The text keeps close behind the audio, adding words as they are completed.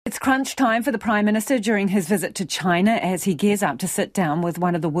It's crunch time for the Prime Minister during his visit to China as he gears up to sit down with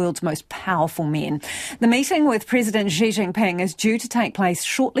one of the world's most powerful men. The meeting with President Xi Jinping is due to take place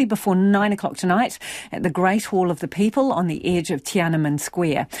shortly before 9 o'clock tonight at the Great Hall of the People on the edge of Tiananmen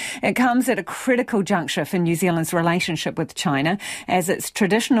Square. It comes at a critical juncture for New Zealand's relationship with China as its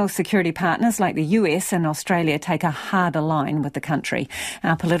traditional security partners like the US and Australia take a harder line with the country.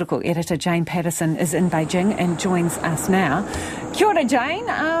 Our political editor Jane Patterson is in Beijing and joins us now. Kia ora, Jane.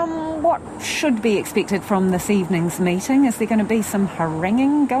 What should be expected from this evening's meeting? Is there going to be some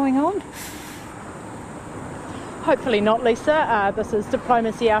haranguing going on? Hopefully not, Lisa. This is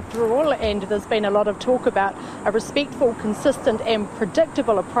diplomacy after all, and there's been a lot of talk about a respectful, consistent and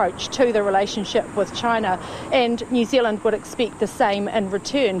predictable approach to the relationship with China, and New Zealand would expect the same in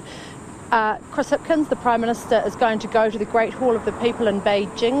return. Chris Hipkins, the Prime Minister, is going to go to the Great Hall of the People in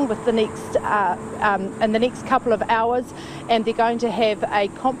Beijing in the next couple of hours, and they're going to have a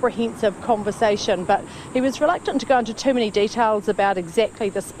comprehensive conversation. But he was reluctant to go into too many details about exactly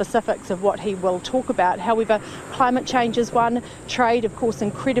the specifics of what he will talk about. However, climate change is one. Trade, of course,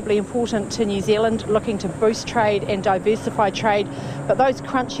 incredibly important to New Zealand, looking to boost trade and diversify trade. But those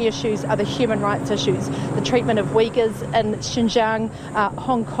crunchy issues are the human rights issues, the treatment of Uyghurs in Xinjiang,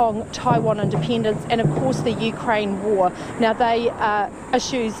 Hong Kong, Taiwan independence, and of course the Ukraine war. Now, they are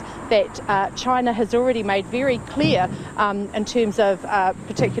issues that China has already made very clear in terms of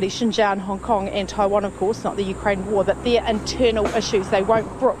particularly Xinjiang, Hong Kong and Taiwan, of course, not the Ukraine war, that they're internal issues. They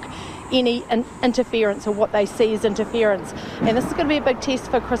won't brook any interference or what they see as interference. And this is going to be a big test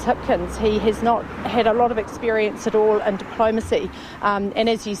for Chris Hipkins. He has not had a lot of experience at all in diplomacy. And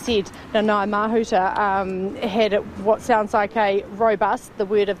as you said, Nanaia Mahuta had what sounds like a robust, the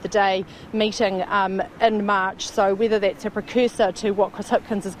word of the day, meeting in March. So whether that's a precursor to what Chris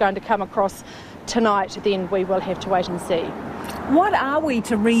Hipkins is going to come across tonight, then we will have to wait and see. What are we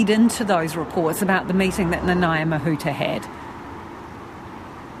to read into those reports about the meeting that Nanaia Mahuta had?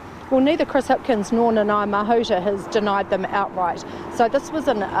 Well, neither Chris Hipkins nor Nanaia Mahuta has denied them outright. So this was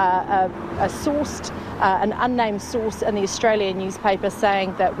an unnamed source in the Australian newspaper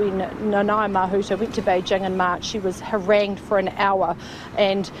saying that when Nanaia Mahuta went to Beijing in March, she was harangued for an hour,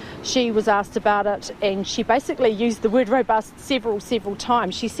 and she was asked about it, and she basically used the word robust several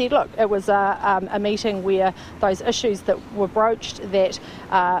times. She said, look, it was a meeting where those issues that were broached, that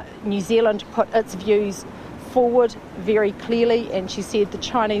New Zealand put its views forward very clearly, and she said the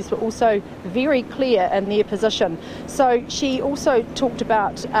Chinese were also very clear in their position. So she also talked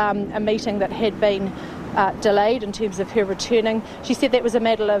about a meeting that had been delayed in terms of her returning. She said that was a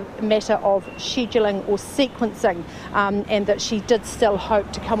matter of scheduling or sequencing, and that she did still hope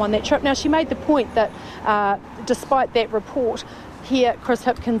to come on that trip. Now, she made the point that despite that report, here Chris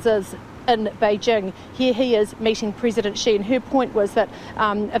Hipkins is in Beijing. Here he is meeting President Xi, and her point was that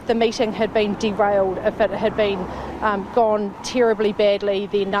if the meeting had been derailed, if it had been gone terribly badly,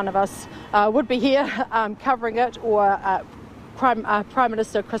 then none of us would be here covering it, or Prime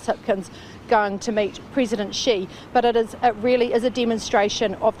Minister Chris Hipkins going to meet President Xi. But it really is a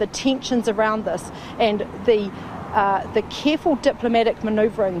demonstration of the tensions around this and the careful diplomatic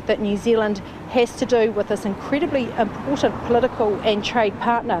manoeuvring that New Zealand has to do with this incredibly important political and trade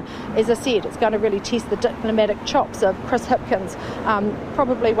partner. As I said, it's going to really test the diplomatic chops of Chris Hipkins,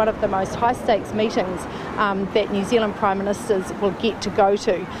 probably one of the most high-stakes meetings that New Zealand Prime Ministers will get to go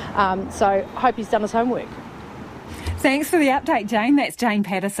to. So I hope he's done his homework. Thanks for the update, Jane. That's Jane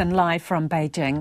Patterson live from Beijing.